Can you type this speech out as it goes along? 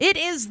It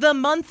is the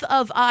month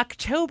of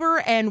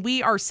October, and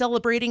we are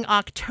celebrating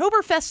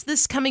Oktoberfest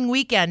this coming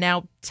weekend.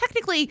 Now,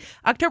 technically,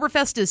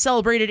 Oktoberfest is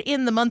celebrated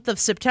in the month of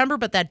September,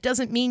 but that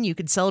doesn't mean you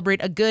can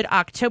celebrate a good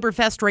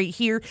Oktoberfest right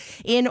here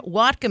in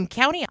Whatcom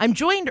County. I'm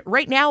joined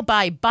right now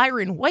by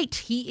Byron White.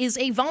 He is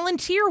a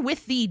volunteer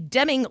with the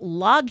Deming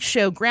Log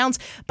Show grounds.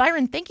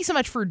 Byron, thank you so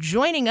much for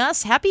joining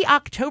us. Happy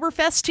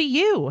Oktoberfest to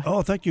you.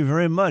 Oh, thank you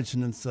very much,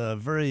 and it's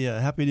very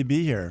happy to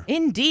be here.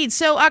 Indeed.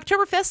 So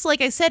Oktoberfest,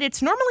 like I said,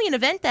 it's normally an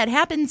event that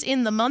happens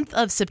in the month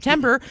of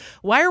September.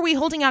 Why are we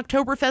holding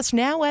Oktoberfest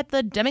now at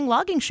the Deming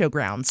Logging Show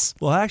grounds?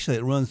 Well, actually,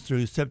 it runs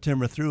through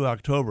September through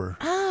October.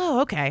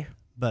 Oh, okay.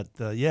 But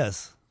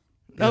yes.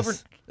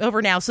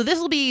 Over now. So this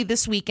will be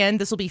this weekend.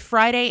 This will be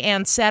Friday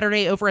and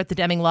Saturday over at the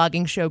Deming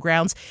Logging Show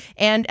grounds.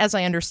 And as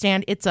I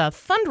understand, it's a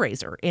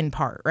fundraiser in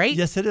part, right?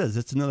 Yes, it is.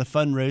 It's another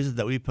fundraiser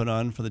that we put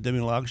on for the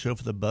Deming Log Show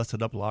for the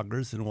Busted Up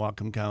Loggers in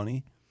Whatcom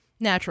County.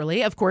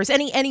 Naturally, of course,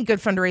 any good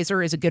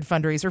fundraiser is a good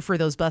fundraiser for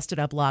those busted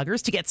up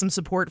loggers to get some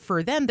support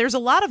for them. There's a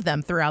lot of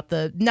them throughout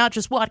not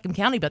just Whatcom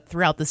County, but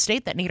throughout the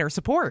state that need our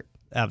support.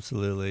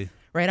 Absolutely.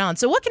 Right on.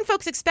 So what can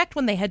folks expect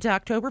when they head to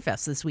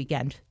Oktoberfest this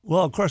weekend?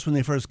 Well, of course, when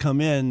they first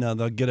come in,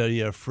 they'll get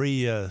a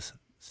free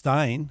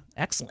stein.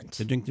 Excellent.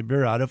 To drink the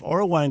beer out of,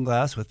 or a wine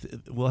glass.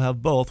 We'll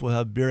have both. We'll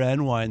have beer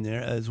and wine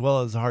there, as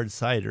well as hard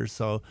cider.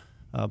 So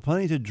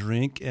plenty to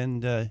drink.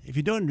 And if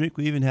you don't drink,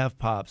 we even have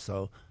pop.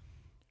 So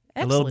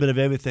excellent. A little bit of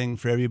everything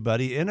for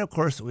everybody. And, of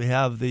course, we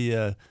have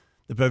the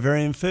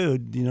Bavarian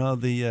food,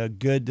 the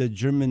good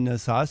German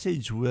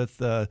sausage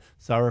with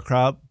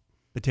sauerkraut,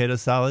 potato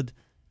salad,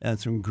 and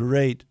some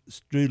great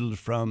strudel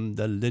from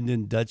the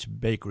Linden Dutch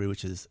Bakery,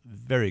 which is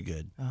very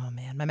good. Oh,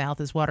 man, my mouth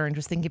is watering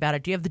just thinking about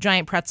it. Do you have the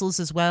giant pretzels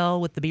as well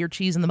with the beer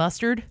cheese and the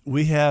mustard?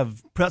 We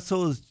have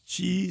pretzels,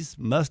 cheese,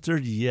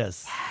 mustard,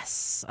 yes.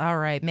 Yes. All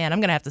right, man, I'm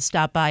going to have to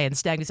stop by and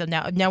snag this up.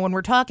 Now, when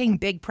we're talking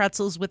big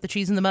pretzels with the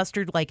cheese and the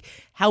mustard, like,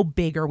 how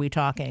big are we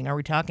talking? Are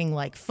we talking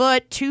like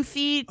foot, 2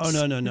 feet? Oh,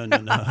 no.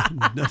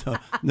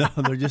 No,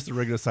 they're just the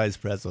regular size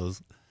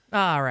pretzels.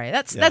 All right,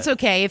 that's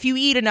okay. If you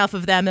eat enough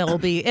of them,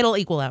 it'll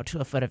equal out to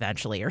a foot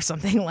eventually, or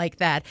something like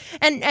that.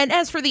 And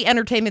as for the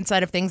entertainment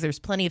side of things, there's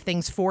plenty of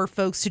things for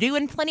folks to do,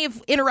 and plenty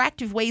of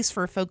interactive ways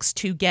for folks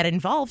to get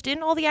involved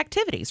in all the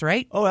activities,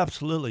 right? Oh,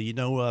 absolutely.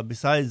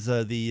 Besides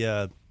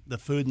the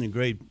food and the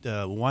great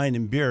wine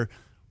and beer,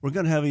 we're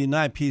going to have a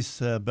 9-piece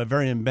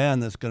Bavarian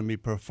band that's going to be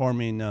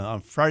performing on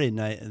Friday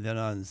night, and then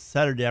on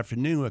Saturday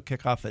afternoon we'll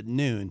kick off at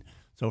noon.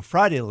 So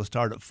Friday it'll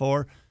start at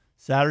 4.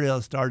 Saturday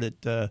will start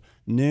at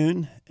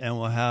noon, and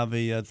we'll have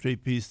a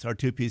 3-piece or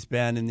 2-piece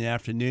band in the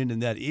afternoon.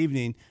 And that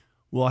evening,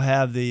 we'll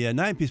have the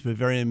 9-piece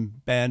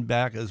Bavarian band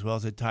back, as well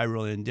as the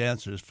Tyrolean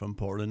dancers from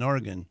Portland,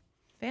 Oregon.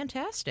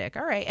 Fantastic.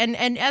 All right.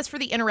 And as for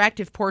the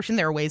interactive portion,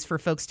 there are ways for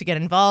folks to get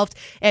involved,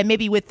 and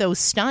maybe with those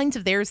steins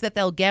of theirs that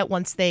they'll get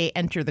once they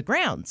enter the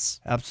grounds.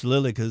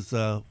 Absolutely, because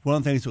one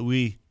of the things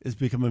that is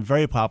becoming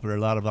very popular a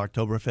lot of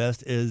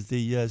Oktoberfest is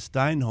the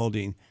stein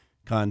holding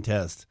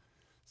contest.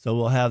 So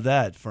we'll have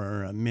that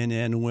for men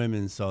and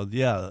women. So,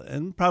 yeah,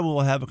 and probably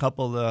we'll have a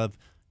couple of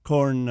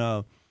corn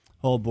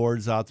hole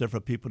boards out there for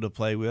people to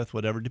play with,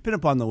 whatever,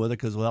 depending upon the weather,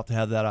 because we'll have to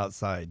have that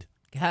outside.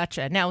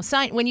 Gotcha. Now,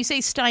 when you say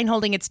stein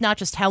holding, it's not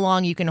just how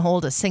long you can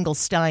hold a single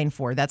stein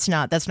for. That's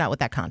not what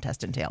that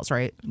contest entails,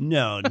 right?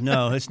 No,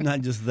 it's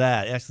not just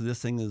that. Actually,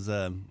 this thing is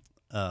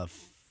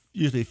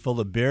usually full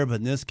of beer, but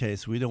in this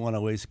case, we don't want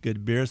to waste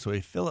good beer, so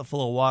we fill it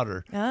full of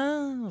water.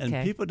 Oh, okay.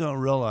 And people don't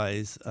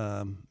realize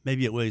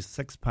maybe it weighs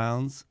 6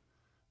 pounds,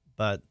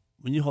 but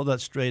when you hold that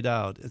straight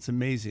out, it's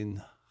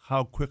amazing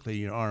how quickly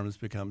your arms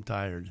become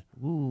tired.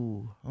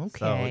 Ooh,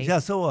 okay.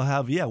 So we'll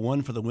have,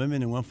 one for the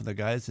women and one for the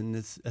guys, and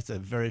it's a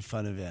very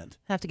fun event.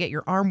 Have to get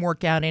your arm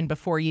workout in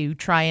before you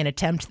try and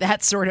attempt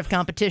that sort of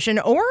competition,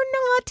 or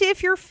not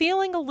if you're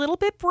feeling a little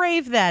bit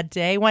brave that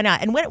day. Why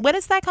not? And when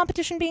is that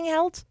competition being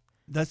held?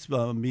 That's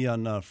me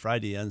on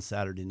Friday and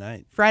Saturday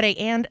night. Friday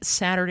and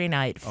Saturday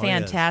night.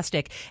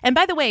 Fantastic. Oh, yes. And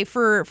by the way,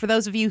 for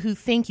those of you who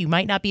think you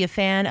might not be a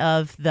fan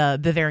of the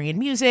Bavarian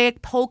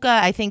music, polka,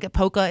 I think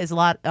polka is a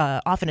lot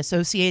often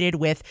associated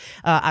with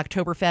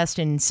Oktoberfest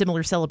and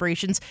similar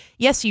celebrations.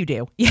 Yes, you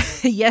do.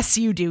 Yes,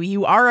 you do.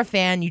 You are a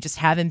fan. You just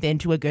haven't been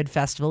to a good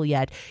festival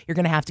yet. You're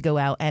going to have to go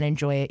out and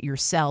enjoy it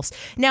yourselves.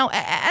 Now,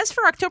 as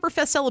for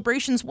Oktoberfest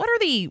celebrations, what are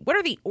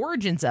the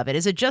origins of it?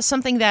 Is it just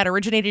something that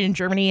originated in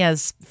Germany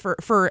as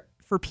for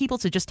people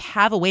to just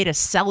have a way to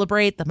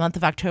celebrate the month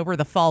of October,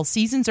 the fall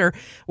seasons, or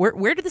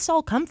where did this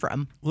all come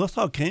from? Well, this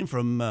all came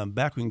from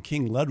back when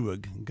King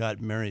Ludwig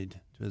got married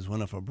to his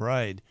wonderful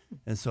bride.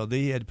 And so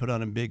they had put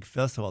on a big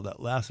festival that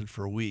lasted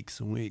for weeks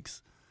and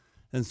weeks.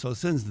 And so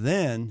since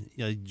then,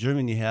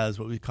 Germany has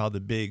what we call the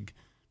big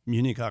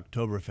Munich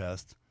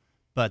Oktoberfest.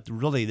 But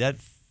really, that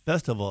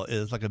festival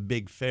is like a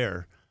big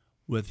fair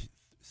with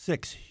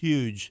 6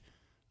 huge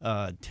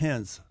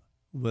tents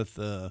with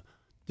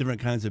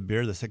different kinds of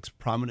beer, the 6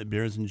 prominent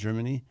beers in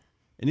Germany.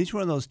 And each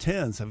one of those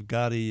tents have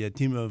got a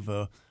team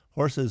of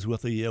horses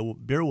with a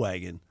beer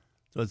wagon.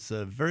 So it's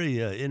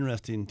very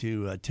interesting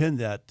to attend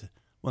that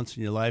once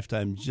in your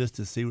lifetime just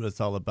to see what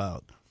it's all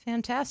about.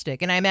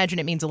 Fantastic. And I imagine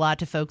it means a lot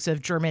to folks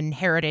of German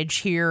heritage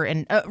here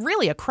and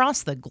really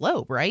across the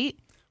globe, right?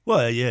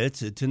 Well, yeah,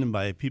 it's attended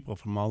by people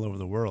from all over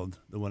the world,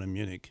 the one in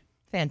Munich.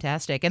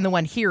 Fantastic. And the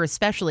one here,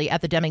 especially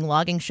at the Deming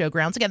Logging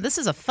Showgrounds. Again, this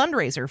is a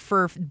fundraiser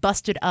for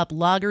busted up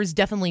loggers.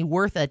 Definitely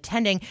worth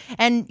attending.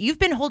 And you've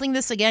been holding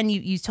this, again,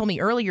 you told me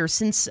earlier,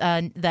 since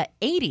the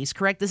 80s,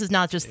 correct? This is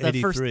not just the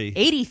 83. first.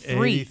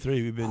 83.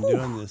 83. We've been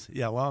doing this.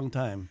 Yeah, long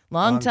time.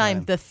 Long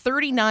time. The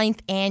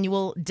 39th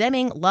annual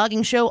Deming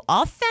Logging Show,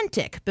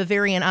 Authentic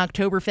Bavarian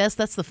Oktoberfest.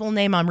 That's the full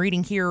name I'm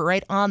reading here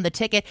right on the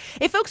ticket.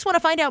 If folks want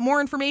to find out more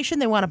information,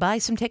 they want to buy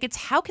some tickets,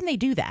 how can they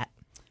do that?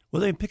 Well,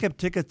 they can pick up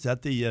tickets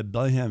at the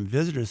Bellingham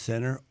Visitor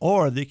Center,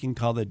 or they can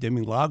call the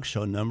Deming Log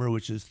Show number,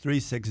 which is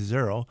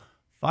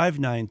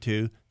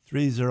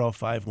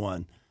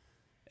 360-592-3051.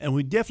 And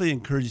we definitely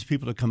encourage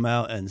people to come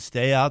out and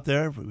stay out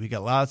there. We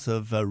got lots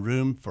of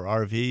room for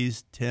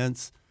RVs,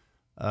 tents.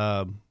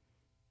 So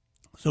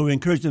we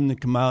encourage them to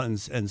come out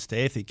and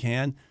stay if they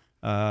can.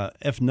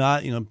 If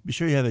not, be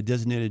sure you have a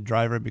designated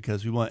driver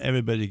because we want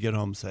everybody to get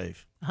home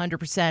safe.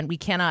 100%. We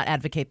cannot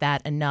advocate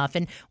that enough.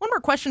 And one more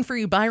question for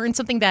you, Byron,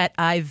 something that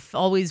I've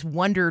always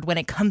wondered when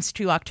it comes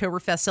to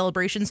Oktoberfest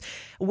celebrations.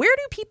 Where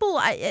do people,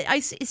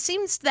 it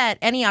seems that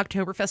any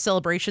Oktoberfest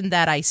celebration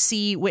that I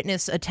see,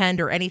 witness, attend,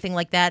 or anything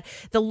like that,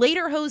 the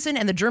lederhosen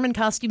and the German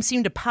costumes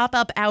seem to pop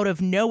up out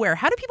of nowhere.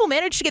 How do people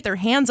manage to get their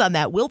hands on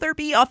that? Will there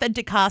be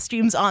authentic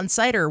costumes on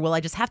site, or will I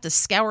just have to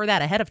scour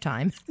that ahead of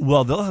time?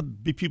 Well, there'll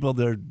be people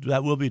there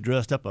that will be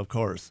dressed up, of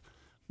course.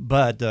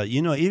 But,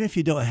 even if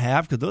you don't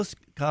have, because those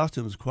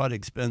costumes are quite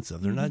expensive.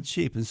 They're not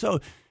cheap. And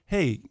so,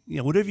 hey,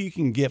 whatever you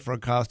can get for a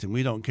costume,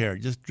 we don't care.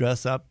 Just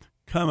dress up,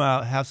 come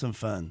out, have some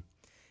fun.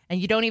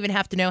 And you don't even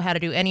have to know how to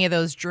do any of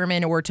those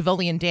German or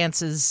Tyrolean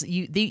dances.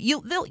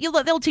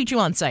 They'll teach you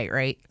on site,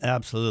 right?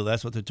 Absolutely.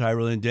 That's what the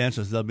Tyrolean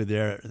dancers, they'll be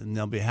there, and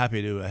they'll be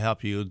happy to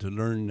help you to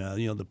learn,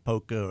 the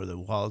polka or the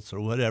waltz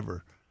or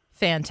whatever.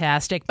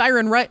 Fantastic.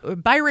 Byron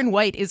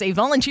White is a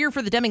volunteer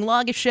for the Deming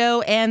Logging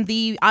Show and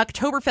the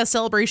Oktoberfest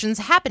celebrations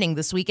happening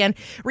this weekend,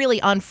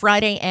 really on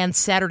Friday and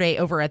Saturday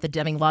over at the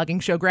Deming Logging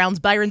Show grounds.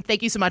 Byron,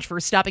 thank you so much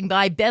for stopping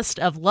by. Best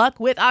of luck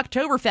with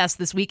Oktoberfest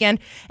this weekend.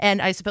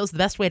 And I suppose the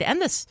best way to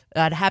end this,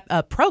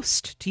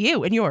 Prost to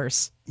you and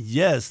yours.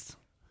 Yes.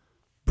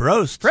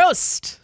 Prost. Prost.